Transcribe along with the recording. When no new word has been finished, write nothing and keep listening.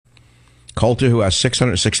Coulter, who has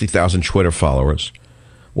 660,000 Twitter followers,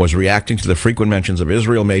 was reacting to the frequent mentions of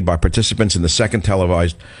Israel made by participants in the second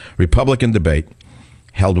televised Republican debate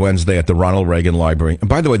held Wednesday at the Ronald Reagan Library. And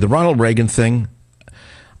by the way, the Ronald Reagan thing,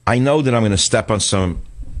 I know that I'm going to step on some...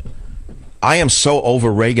 I am so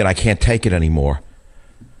over Reagan, I can't take it anymore.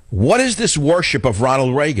 What is this worship of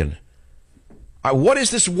Ronald Reagan? What is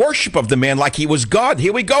this worship of the man like he was God?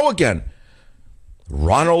 Here we go again.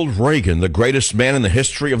 Ronald Reagan, the greatest man in the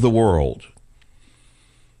history of the world.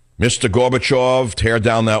 Mr. Gorbachev, tear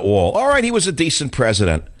down that wall. All right, he was a decent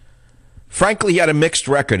president. Frankly, he had a mixed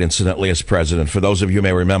record, incidentally, as president, for those of you who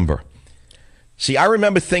may remember. See, I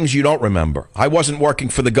remember things you don't remember. I wasn't working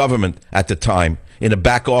for the government at the time in a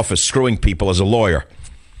back office screwing people as a lawyer.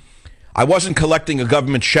 I wasn't collecting a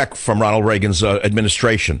government check from Ronald Reagan's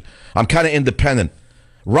administration. I'm kind of independent.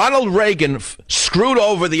 Ronald Reagan screwed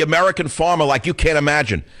over the American farmer like you can't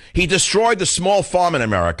imagine. He destroyed the small farm in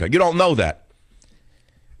America. You don't know that.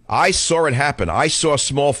 I saw it happen. I saw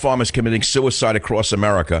small farmers committing suicide across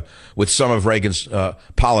America with some of Reagan's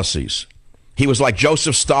policies. He was like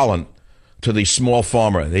Joseph Stalin to the small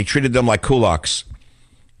farmer. They treated them like kulaks.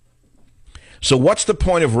 So what's the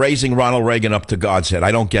point of raising Ronald Reagan up to God's head?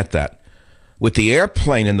 I don't get that. With the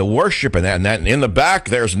airplane and the worship and that in the back,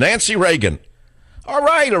 there's Nancy Reagan. All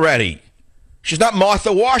right already. She's not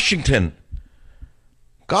Martha Washington.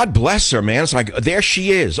 God bless her, man. It's like, there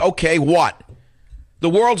she is. Okay, what? The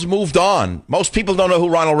world's moved on. Most people don't know who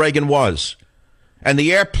Ronald Reagan was. And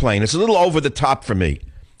the airplane, it's a little over the top for me.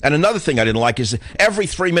 And another thing I didn't like is every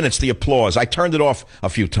 3 minutes, the applause. I turned it off a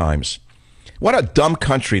few times. What a dumb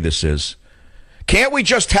country this is. Can't we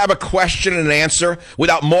just have a question and an answer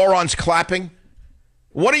without morons clapping?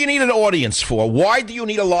 What do you need an audience for? Why do you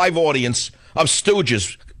need a live audience of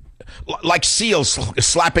stooges like seals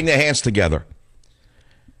slapping their hands together?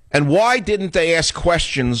 And why didn't they ask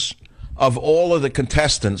questions of all of the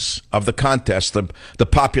contestants of the contest, the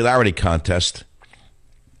popularity contest?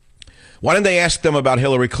 Why didn't they ask them about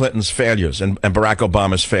Hillary Clinton's failures and Barack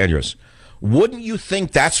Obama's failures? Wouldn't you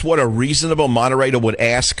think that's what a reasonable moderator would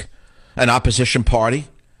ask an opposition party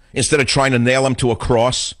instead of trying to nail them to a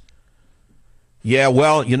cross? Yeah,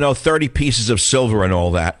 well, 30 pieces of silver and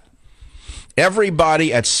all that.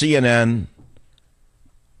 Everybody at CNN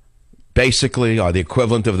basically are the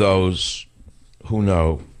equivalent of those who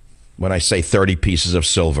know when I say 30 pieces of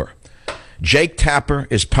silver. Jake Tapper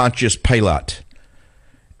is Pontius Pilate,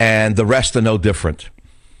 and the rest are no different.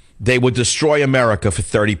 They would destroy America for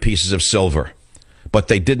 30 pieces of silver, but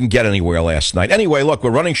they didn't get anywhere last night. Anyway, look, we're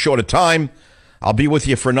running short of time. I'll be with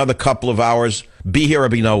you for another couple of hours. Be here or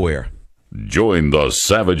be nowhere. Join the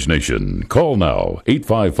Savage Nation. Call now,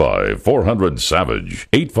 855-400-SAVAGE,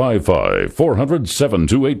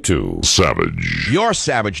 855-400-7282. Savage. Your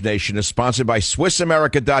Savage Nation is sponsored by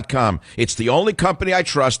SwissAmerica.com. It's the only company I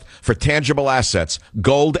trust for tangible assets,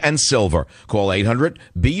 gold and silver. Call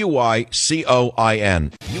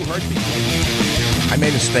 800-BUI-COIN. You heard me. I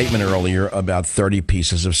made a statement earlier about 30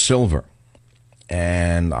 pieces of silver.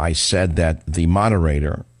 And I said that the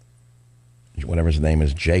moderator, whatever his name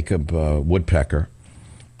is, Jacob Woodpecker,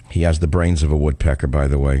 he has the brains of a woodpecker, by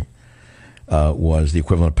the way, was the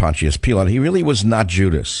equivalent of Pontius Pilate. He really was not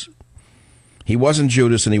Judas. He wasn't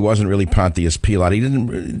Judas, and he wasn't really Pontius Pilate. He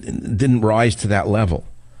didn't rise to that level.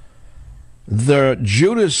 The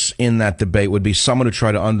Judas in that debate would be someone who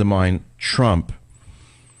tried to undermine Trump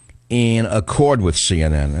in accord with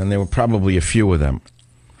CNN, and there were probably a few of them.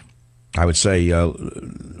 I would say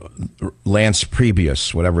Lance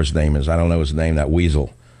Prebius, whatever his name is. I don't know his name, that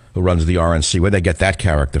weasel who runs the RNC. Where'd they get that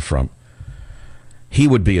character from? He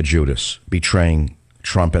would be a Judas, betraying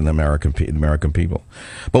Trump and the American people.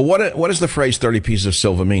 But what does the phrase 30 pieces of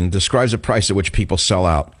silver mean? It describes the price at which people sell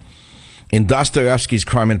out. In Dostoevsky's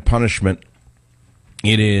Crime and Punishment,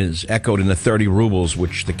 it is echoed in the 30 rubles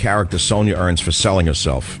which the character Sonia earns for selling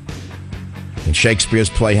herself. In Shakespeare's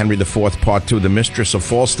play Henry IV, Part 2, the mistress of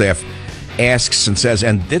Falstaff asks and says,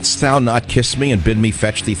 "And didst thou not kiss me and bid me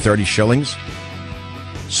fetch thee 30 shillings?"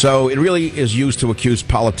 So it really is used to accuse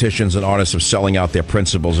politicians and artists of selling out their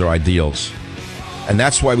principles or ideals. And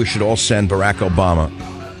that's why we should all send Barack Obama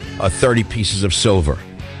 30 pieces of silver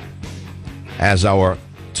as our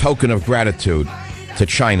token of gratitude to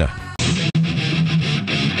China.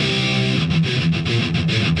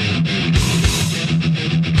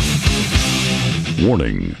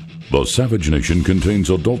 Warning: the Savage Nation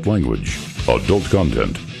contains adult language, adult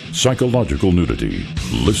content, psychological nudity.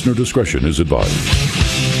 Listener discretion is advised.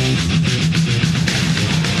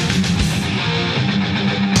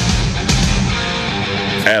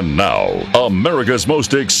 And now, America's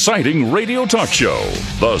most exciting radio talk show,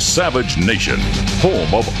 The Savage Nation,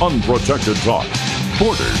 home of unprotected talk,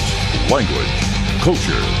 borders, language,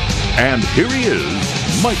 culture. And here he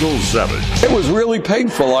is, Michael Savage. It was really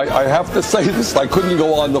painful. I have to say this. I couldn't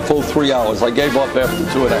go on the full 3 hours. I gave up after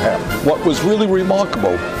 2.5. What was really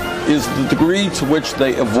remarkable is the degree to which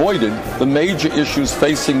they avoided the major issues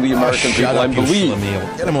facing the American people. I believe.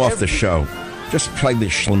 Get him off the show. Just play the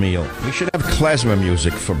schlemiel. We should have klezmer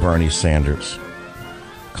music for Bernie Sanders.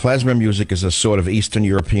 Klezmer music is a sort of Eastern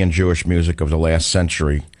European Jewish music of the last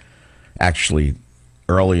century, actually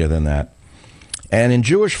earlier than that. And in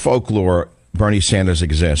Jewish folklore, Bernie Sanders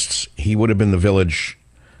exists. He would have been the village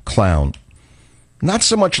clown. Not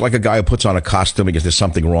so much like a guy who puts on a costume because there's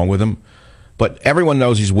something wrong with him, but everyone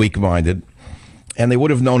knows he's weak-minded, and they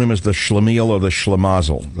would have known him as the schlemiel or the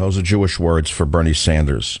schlemazel. Those are Jewish words for Bernie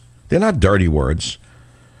Sanders. They're not dirty words.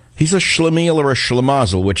 He's a schlemiel or a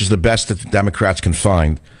schlemazel, which is the best that the Democrats can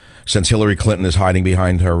find, since Hillary Clinton is hiding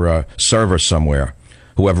behind her server somewhere,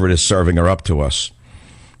 whoever it is serving her up to us.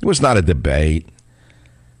 It was not a debate.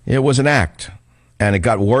 It was an act, and it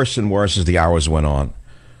got worse and worse as the hours went on.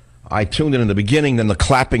 I tuned in the beginning, then the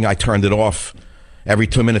clapping, I turned it off. Every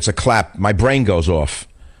 2 minutes a clap, my brain goes off.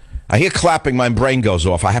 I hear clapping, my brain goes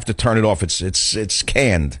off. I have to turn it off. It's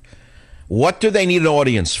canned. What do they need an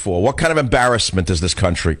audience for? What kind of embarrassment is this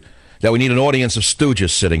country that we need an audience of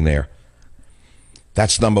stooges sitting there?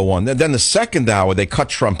 That's number one. Then the second hour, they cut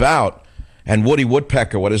Trump out, and Woody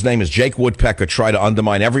Woodpecker, what his name is, Jake Woodpecker, tried to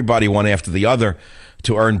undermine everybody one after the other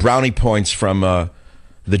to earn brownie points from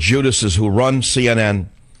the Judases who run CNN.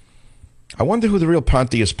 I wonder who the real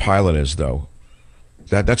Pontius Pilate is, though.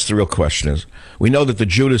 That's the real question. Is we know that the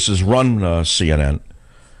Judases run CNN.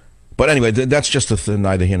 But anyway, that's just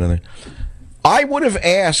neither here nor there. I would have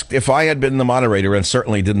asked, if I had been the moderator and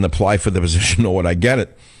certainly didn't apply for the position, nor would I get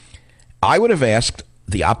it, I would have asked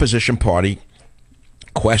the opposition party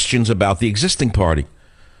questions about the existing party.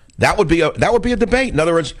 That would be a debate. In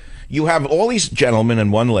other words, you have all these gentlemen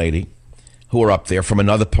and one lady who are up there from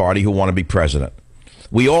another party who want to be president.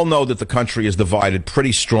 We all know that the country is divided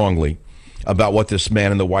pretty strongly about what this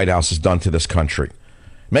man in the White House has done to this country.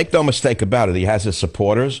 Make no mistake about it. He has his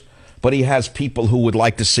supporters, but he has people who would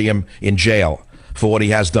like to see him in jail for what he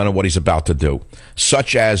has done and what he's about to do,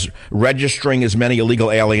 such as registering as many illegal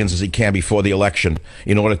aliens as he can before the election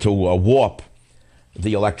in order to warp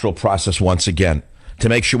the electoral process once again, to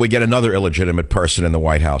make sure we get another illegitimate person in the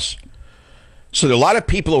White House. So there are a lot of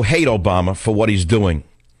people who hate Obama for what he's doing,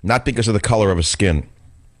 not because of the color of his skin.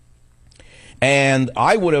 And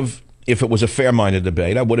I would have, if it was a fair-minded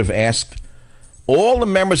debate, I would have asked all the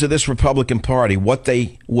members of this Republican Party what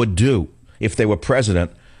they would do if they were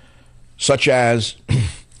president, such as,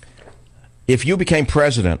 if you became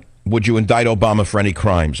president, would you indict Obama for any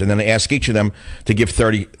crimes? And then ask each of them to give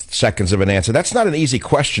 30 seconds of an answer. That's not an easy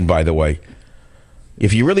question, by the way.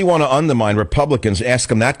 If you really want to undermine Republicans, ask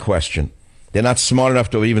them that question. They're not smart enough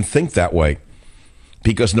to even think that way,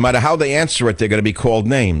 because no matter how they answer it, they're going to be called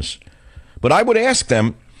names. But I would ask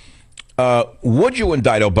them, would you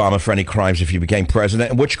indict Obama for any crimes if you became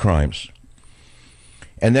president, and which crimes?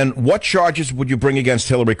 And then what charges would you bring against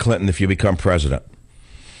Hillary Clinton if you become president?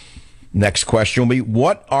 Next question will be,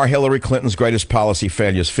 what are Hillary Clinton's greatest policy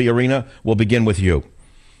failures? Fiorina, we'll begin with you.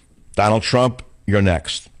 Donald Trump, you're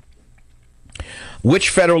next.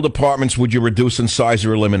 Which federal departments would you reduce in size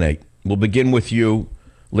or eliminate? We'll begin with you,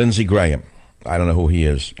 Lindsey Graham. I don't know who he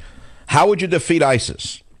is. How would you defeat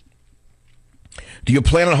ISIS? Do you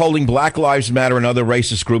plan on holding Black Lives Matter and other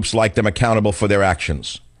racist groups like them accountable for their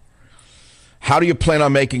actions? How do you plan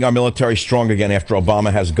on making our military strong again after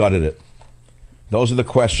Obama has gutted it? Those are the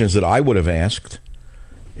questions that I would have asked.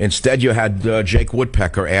 Instead, you had Jake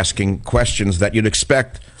Woodpecker asking questions that you'd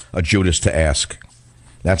expect a Judas to ask.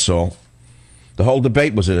 That's all. The whole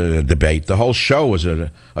debate was a debate. The whole show was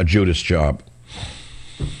a Judas job.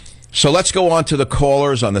 So let's go on to the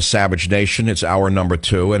callers on the Savage Nation. It's hour number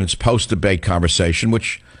 2, and it's post-debate conversation,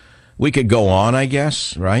 which we could go on, I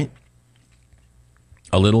guess, right?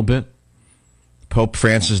 A little bit. Pope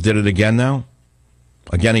Francis did it again now.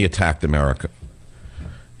 Again, he attacked America.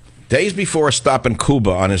 Days before a stop in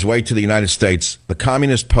Cuba on his way to the United States, the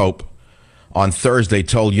communist Pope on Thursday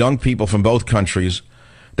told young people from both countries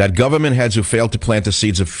that government heads who failed to plant the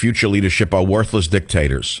seeds of future leadership are worthless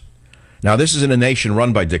dictators. Now, this is in a nation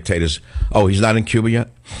run by dictators. Oh, he's not in Cuba yet?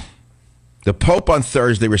 The Pope on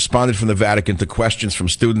Thursday responded from the Vatican to questions from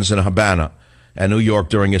students in Havana and New York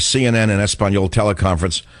during a CNN and Espanol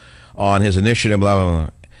teleconference on his initiative, blah, blah, blah.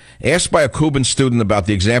 Asked by a Cuban student about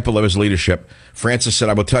the example of his leadership, Francis said,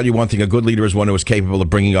 I will tell you one thing. A good leader is one who is capable of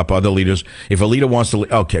bringing up other leaders. If a leader wants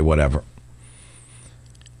to... Okay, whatever.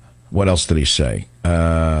 What else did he say?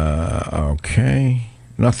 Okay.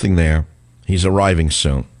 Nothing there. He's arriving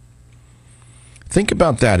soon. Think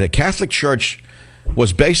about that. The Catholic Church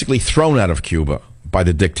was basically thrown out of Cuba by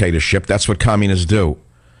the dictatorship. That's what communists do.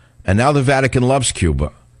 And now the Vatican loves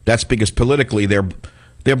Cuba. That's because politically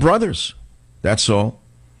they're brothers. That's all.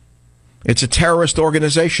 It's a terrorist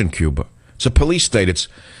organization, Cuba. It's a police state.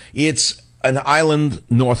 It's an island,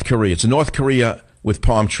 North Korea. It's North Korea with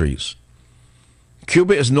palm trees.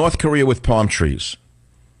 Cuba is North Korea with palm trees.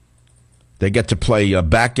 They get to play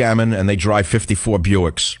backgammon, and they drive 54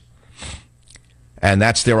 Buicks. And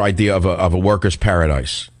that's their idea of a worker's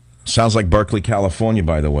paradise. Sounds like Berkeley, California,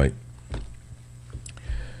 by the way.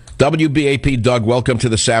 WBAP, Doug, welcome to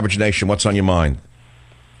the Savage Nation. What's on your mind?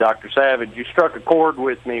 Dr. Savage, you struck a chord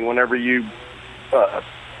with me whenever you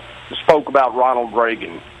spoke about Ronald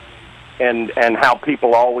Reagan and how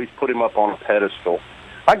people always put him up on a pedestal.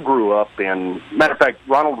 I grew up matter of fact,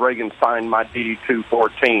 Ronald Reagan signed my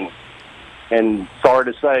DD-214. And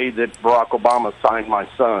sorry to say that Barack Obama signed my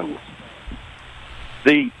son's.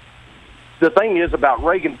 The thing is about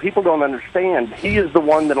Reagan, people don't understand. He is the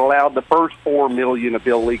one that allowed the first 4 million of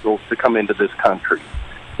illegals to come into this country.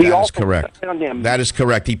 That is correct. That is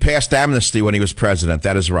correct. He passed amnesty when he was president.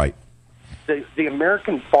 That is right. The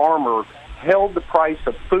American farmer held the price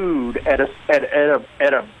of food at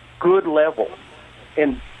a good level,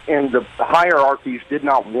 and the hierarchies did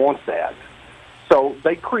not want that. So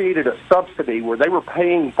they created a subsidy where they were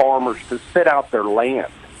paying farmers to sit out their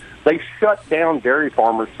land. They shut down dairy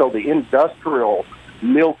farmers so the industrial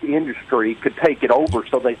milk industry could take it over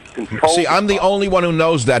so they could control. See, I'm the only one who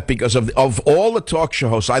knows that because of all the talk show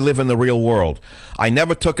hosts, I live in the real world. I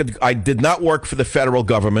did not work for the federal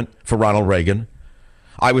government for Ronald Reagan.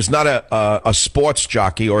 I was not a sports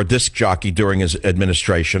jockey or a disc jockey during his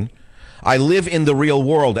administration. I live in the real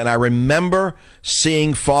world, and I remember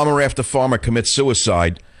seeing farmer after farmer commit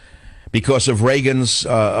suicide because of Reagan's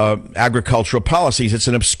agricultural policies. It's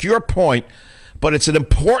an obscure point, but it's an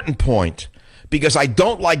important point because I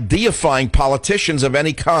don't like deifying politicians of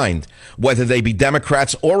any kind, whether they be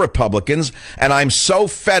Democrats or Republicans, and I'm so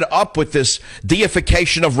fed up with this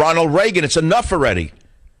deification of Ronald Reagan. It's enough already.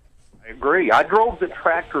 I agree. I drove the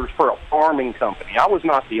tractors for a farming company. I was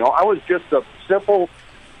not I was just a simple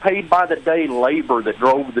paid-by-the-day labor that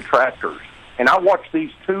drove the tractors. And I watched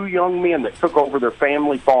these two young men that took over their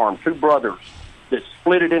family farm, two brothers, that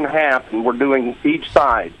split it in half and were doing each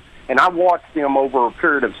side. And I watched them over a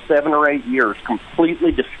period of 7 or 8 years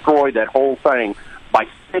completely destroy that whole thing by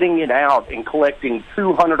sitting it out and collecting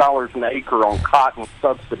 $200 an acre on cotton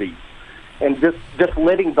subsidies and just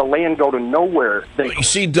letting the land go to nowhere. You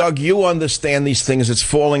see, Doug, you understand these things. It's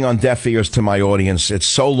falling on deaf ears to my audience. It's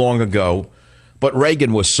so long ago, but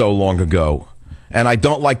Reagan was so long ago. And I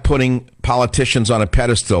don't like putting politicians on a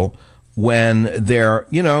pedestal when their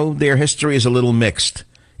history is a little mixed.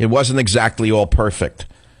 It wasn't exactly all perfect.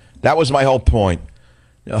 That was my whole point.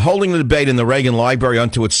 Holding the debate in the Reagan Library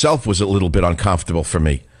unto itself was a little bit uncomfortable for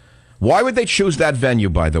me. Why would they choose that venue,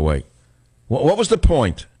 by the way? What was the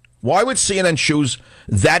point? Why would CNN choose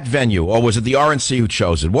that venue? Or was it the RNC who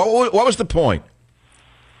chose it? What was the point?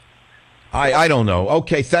 I don't know.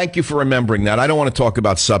 Okay, thank you for remembering that. I don't want to talk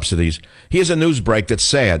about subsidies. Here's a news break that's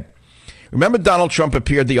sad. Remember Donald Trump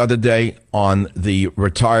appeared the other day on the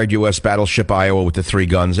retired U.S. battleship Iowa with the 3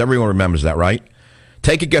 guns? Everyone remembers that, right?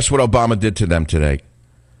 Take a guess what Obama did to them today.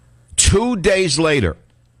 2 days later,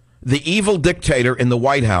 the evil dictator in the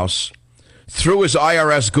White House, through his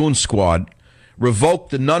IRS goon squad,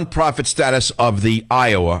 revoked the nonprofit status of the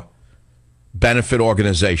Iowa benefit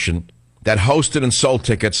organization that hosted and sold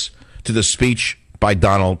tickets to the speech by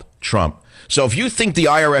Donald Trump. So if you think the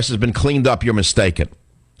IRS has been cleaned up, you're mistaken.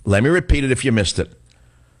 Let me repeat it if you missed it.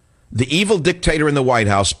 The evil dictator in the White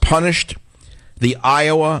House punished the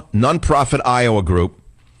Iowa, nonprofit Iowa group,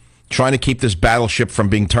 trying to keep this battleship from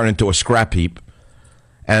being turned into a scrap heap,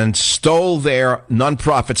 and stole their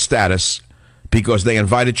nonprofit status because they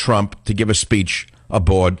invited Trump to give a speech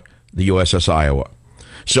aboard the USS Iowa.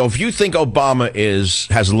 So if you think Obama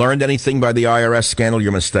has learned anything by the IRS scandal,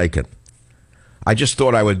 you're mistaken. I just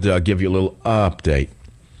thought I would give you a little update.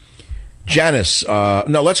 Janice, no,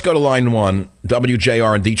 let's go to line 1,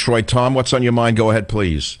 WJR in Detroit. Tom, what's on your mind? Go ahead,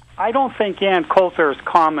 please. I don't think Ann Coulter's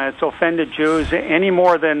comments offended Jews any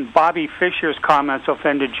more than Bobby Fischer's comments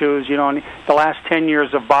offended Jews, in the last 10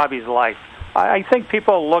 years of Bobby's life. I think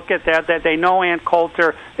people look at that they know Ann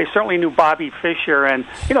Coulter. They certainly knew Bobby Fischer, and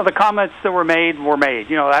the comments that were made.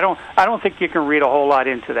 I don't think you can read a whole lot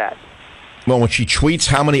into that. Well, when she tweets,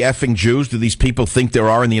 how many effing Jews do these people think there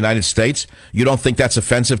are in the United States? You don't think that's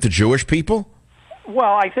offensive to Jewish people?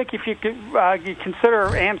 Well, I think if you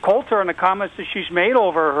consider Ann Coulter and the comments that she's made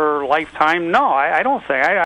over her lifetime, no, I don't think.